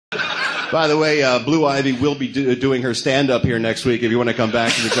By the way, Blue Ivy will be doing her stand-up here next week if you want to come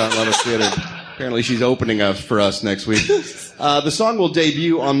back to the John Lovitz Theater. Apparently she's opening for us next week. The song will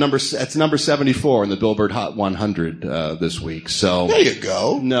debut on number 74 in the Billboard Hot 100 this week. So there you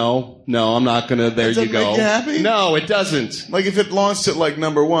go. No, I'm not going to. There you go. Does that make you happy? No, it doesn't. Like if it launched at like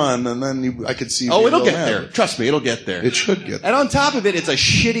number 1, and then I could see. Oh, it'll get there. Trust me, it'll get there. It should get there. And on top of it, it's a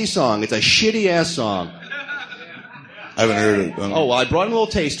shitty song. It's a shitty-ass song. I haven't heard it. Oh, well, I brought in a little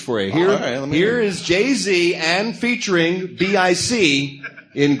taste for you. Here is Jay-Z and featuring B.I.C.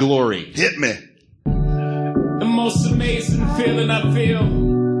 in Glory. Hit me. The most amazing feeling I feel.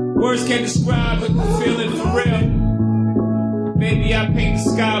 Words can't describe it, the feeling for real. Maybe I paint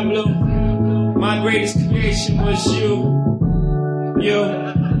the sky blue. My greatest creation was you. You.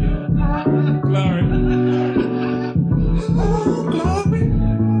 Glory. Glory.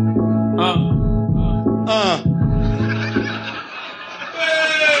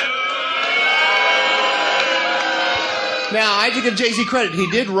 Now, I have to give Jay-Z credit. He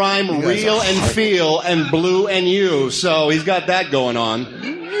did rhyme real and feel and blue and you, so he's got that going on.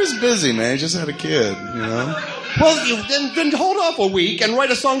 He was busy, man. He just had a kid, you know? Well, then hold off a week and write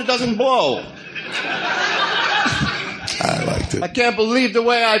a song that doesn't blow. I liked it. I can't believe the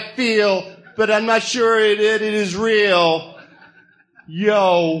way I feel, but I'm not sure it is real.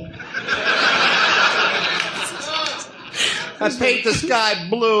 Yo. I paint the sky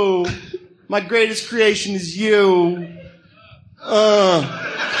blue. My greatest creation is you.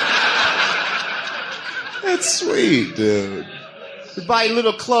 That's sweet, dude. You buy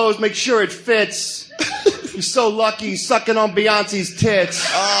little clothes, make sure it fits. You're so lucky, sucking on Beyonce's tits.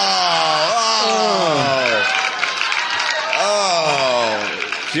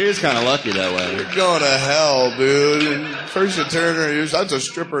 She is kind of lucky that way. You're going to hell, dude. First you turn her, that's a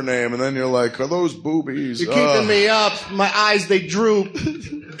stripper name, and then you're like, are those boobies? You're keeping me up. My eyes, they droop.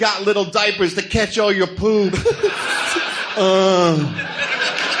 Got little diapers to catch all your poop.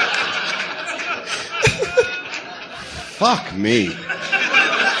 Fuck me.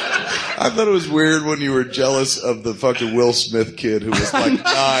 I thought it was weird when you were jealous of the fucking Will Smith kid who was like 9.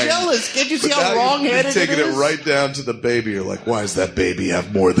 I'm jealous. Can't you see how wrong-headed it is? You're taking it right down to the baby. You're like, why does that baby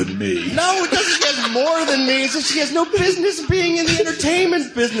have more than me? No, it doesn't have more than me. It's just she has no business being in the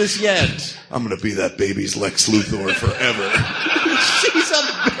entertainment business yet. I'm going to be that baby's Lex Luthor forever. She's a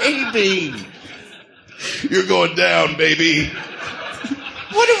baby. You're going down, baby.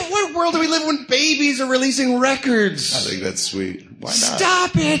 What world do we live in when babies are releasing records? I think that's sweet. Why not?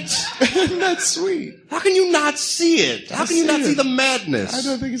 Stop it. That's sweet. How can you not see it? How can you not see the madness? I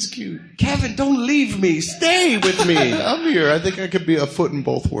don't think it's cute. Kevin, don't leave me. Stay with me. I'm here. I think I could be a foot in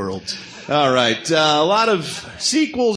both worlds. All right. A lot of sequels.